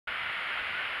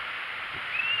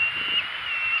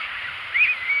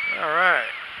Alright,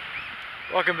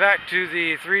 welcome back to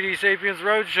the 3D Sapiens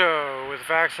Road Show with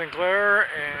Fax Sinclair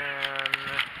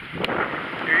and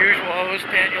your usual host,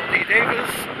 Daniel D. Davis.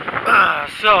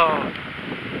 So,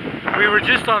 we were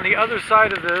just on the other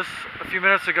side of this a few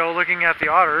minutes ago looking at the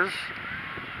otters.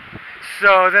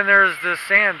 So then there's this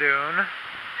sand dune,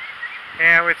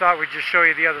 and we thought we'd just show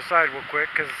you the other side real quick,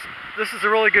 because this is a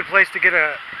really good place to get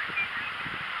a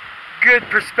good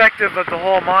perspective of the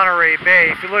whole Monterey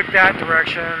Bay. If you look that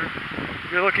direction,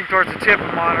 you're looking towards the tip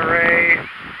of Monterey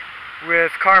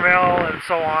with Carmel and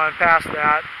so on past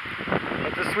that.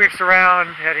 But this sweeps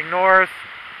around heading north.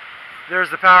 There's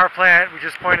the power plant we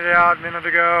just pointed out a minute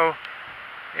ago,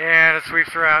 and it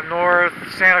sweeps around north.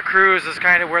 Santa Cruz is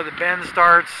kind of where the bend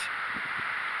starts,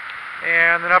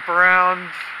 and then up around.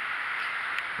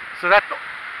 So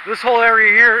this whole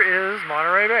area here is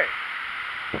Monterey Bay.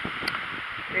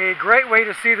 A great way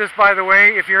to see this, by the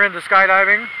way, if you're into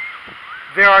skydiving,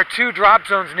 there are two drop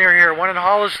zones near here, one in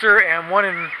Hollister and one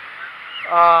in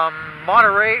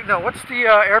Monterey. No, what's the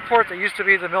airport that used to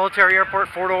be the military airport,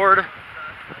 Fort Ord?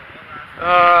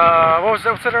 What's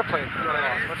that airplane?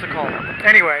 What's it called?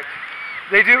 Anyway,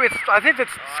 they do, I think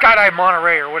it's Skydive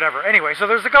Monterey or whatever. Anyway, so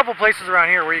there's a couple places around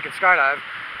here where you can skydive.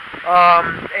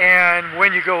 And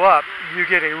when you go up, you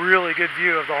get a really good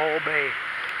view of the whole bay,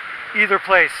 either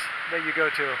place that you go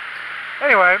to.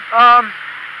 Anyway,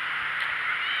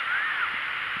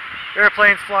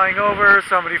 airplanes flying over,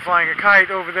 somebody flying a kite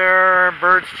over there,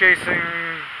 birds chasing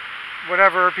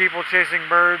whatever, people chasing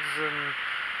birds, and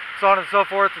so on and so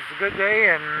forth. It's a good day,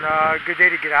 and a good day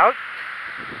to get out.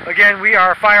 Again, we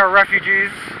are fire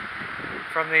refugees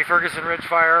from the Ferguson Ridge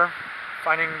fire,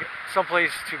 finding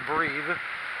someplace to breathe.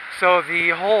 So the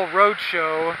whole road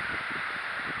show,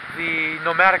 the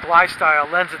nomadic lifestyle,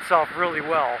 lends itself really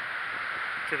well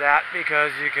to that,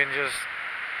 because you can just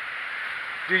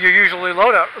do your usually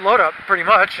load up pretty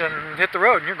much and hit the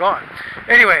road and you're gone.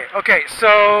 Anyway, okay,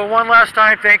 so one last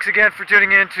time, thanks again for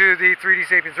tuning in to the 3D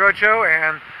Sapiens Road Show,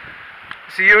 and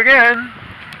see you again.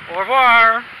 Au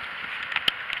revoir.